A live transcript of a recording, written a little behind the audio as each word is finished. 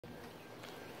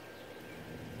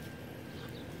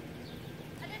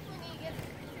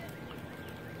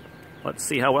Let's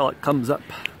see how well it comes up.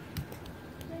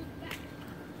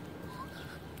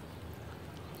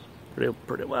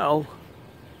 Pretty well.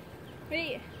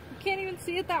 Wait, you can't even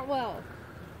see it that well.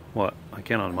 What? I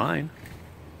can on mine.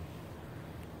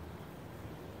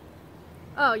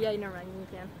 Oh yeah, never mind, you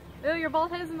can. Ew, your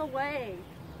bald head is in the way.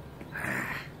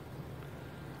 I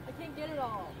can't get it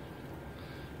all.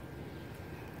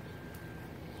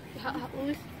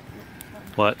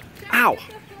 What? Ow! It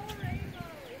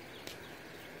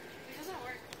doesn't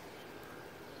work.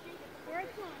 It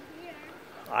works on here.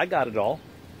 I got it all.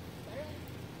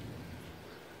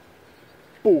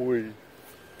 Boy.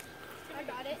 I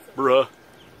got it. Bruh.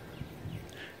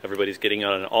 Everybody's getting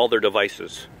on all their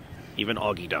devices. Even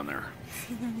Augie down there.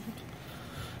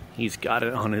 He's got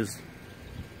it on his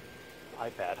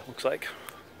iPad, looks like.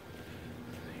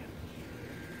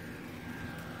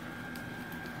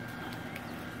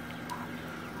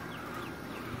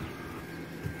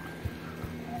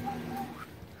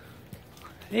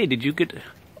 Hey, did you get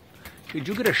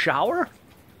a shower,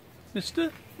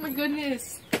 mister? My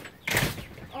goodness.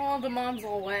 Oh, the mom's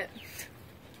all wet.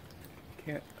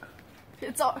 Can't.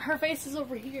 It's all, her face is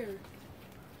over here.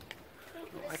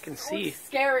 I can see. It's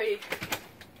scary.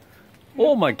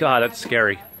 Oh my God, that's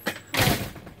scary.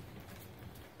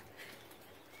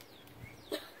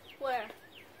 Where?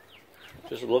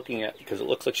 Just looking at, because it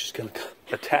looks like she's gonna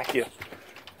attack you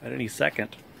at any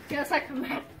second. Yes, I can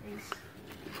make.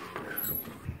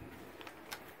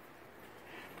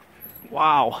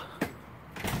 Wow.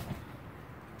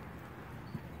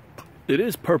 It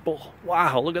is purple.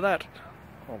 Wow, look at that.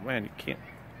 Oh man, you can't.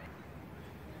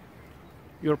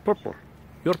 You're purple.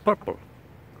 You're purple.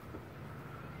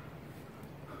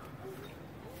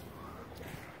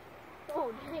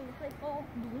 Oh dang, it's like all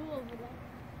blue over there.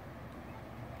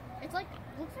 It's like,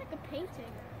 looks like a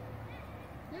painting.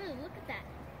 Look at that.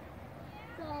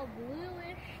 It's all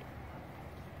bluish.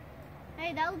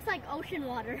 Hey, that looks like ocean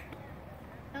water.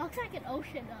 That looks like an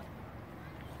ocean.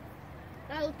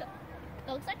 That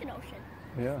looks like an ocean.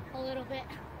 Yeah. A little bit.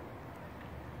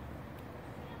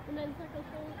 And then it's like a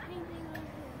whole painting over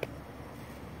here.